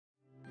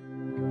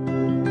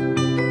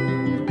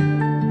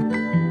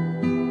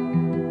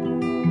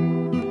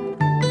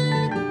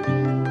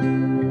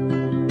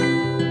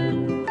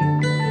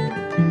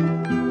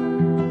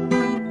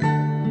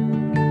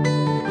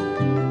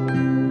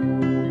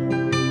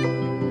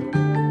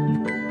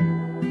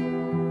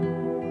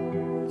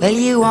Well,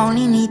 you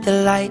only need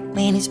the light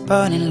when it's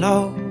burning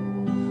low.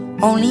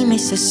 Only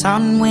miss the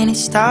sun when it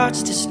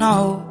starts to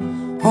snow.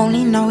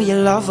 Only know you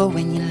love her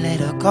when you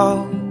let her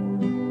go.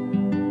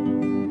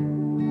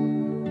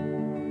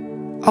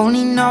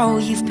 Only know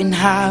you've been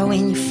high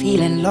when you're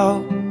feeling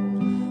low.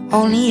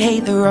 Only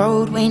hate the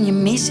road when you're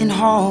missing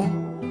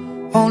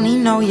home. Only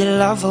know you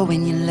love her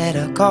when you let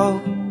her go.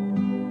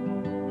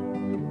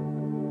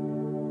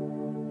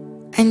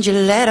 And you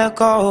let her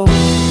go.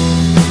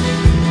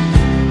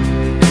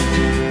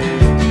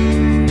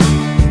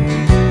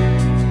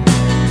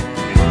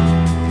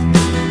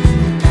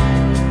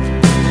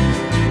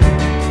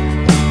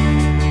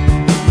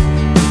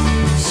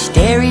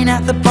 Staring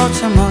at the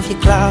bottom of your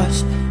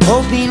glass,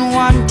 hoping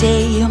one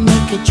day you'll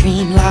make a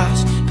dream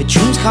last. But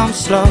dreams come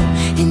slow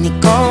and they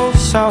go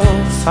so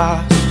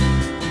fast.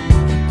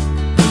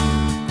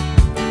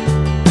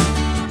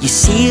 You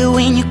see it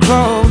when you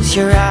close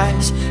your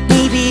eyes.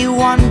 Maybe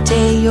one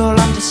day you'll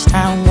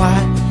understand why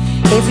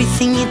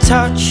everything you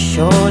touch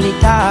surely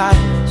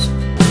dies.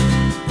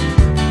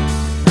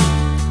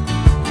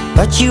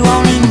 But you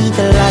only need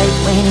the light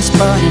when it's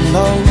burning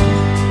low.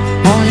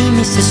 Only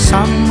miss the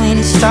sun when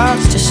it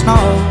starts to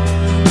snow.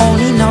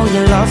 Only know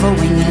you love her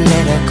when you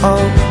let her go.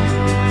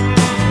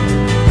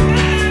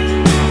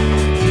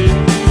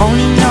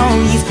 Only know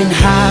you've been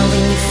high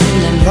when you're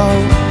feeling low.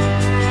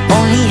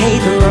 Only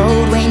hate the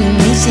road when you're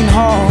missing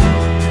home.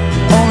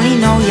 Only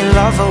know you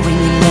love her when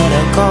you let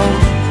her go.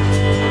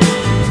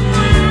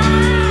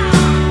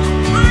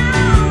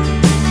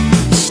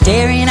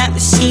 Staring at the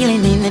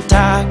ceiling in the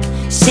dark,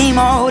 same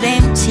old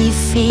empty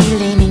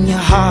feeling in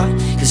your heart.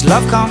 Cause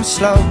love comes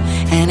slow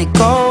and it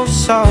goes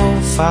so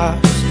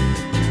fast.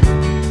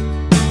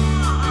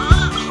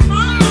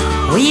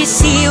 Well, you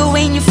see it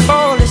when you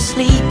fall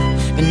asleep,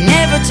 but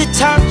never to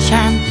touch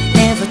and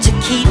never to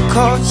keep.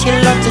 Cause you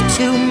loved her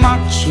too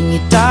much and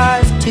you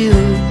dive too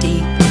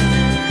deep.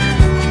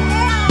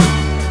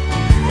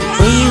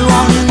 Well, you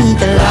only need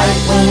the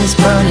light when it's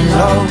burning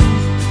low.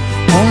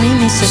 Only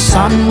miss the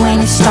sun when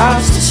it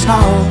starts to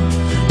snow.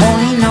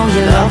 Only know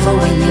you love her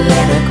when you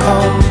let her go.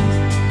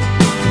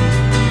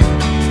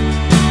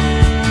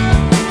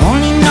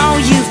 Only know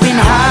you've been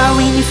high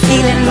when you're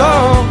feeling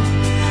low.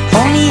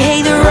 Only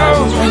hate the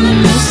road when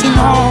you're missing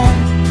home.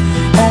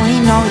 Only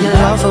know you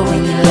love her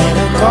when you let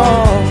her go.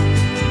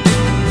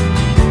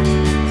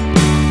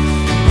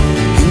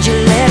 And you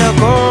let her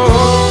go.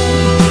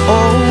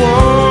 Oh, oh,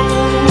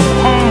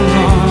 oh.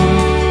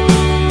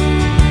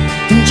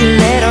 And you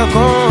let her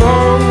go.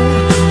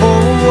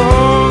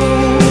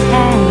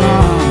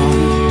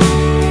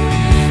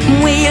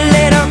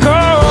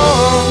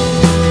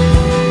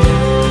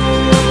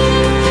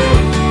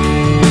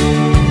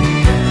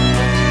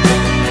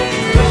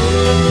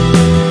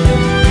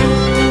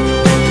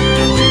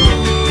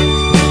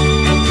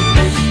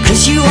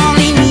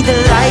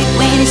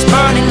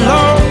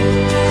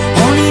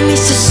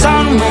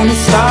 When it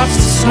starts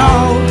to snow,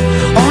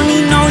 only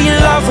know you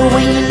love her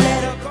when you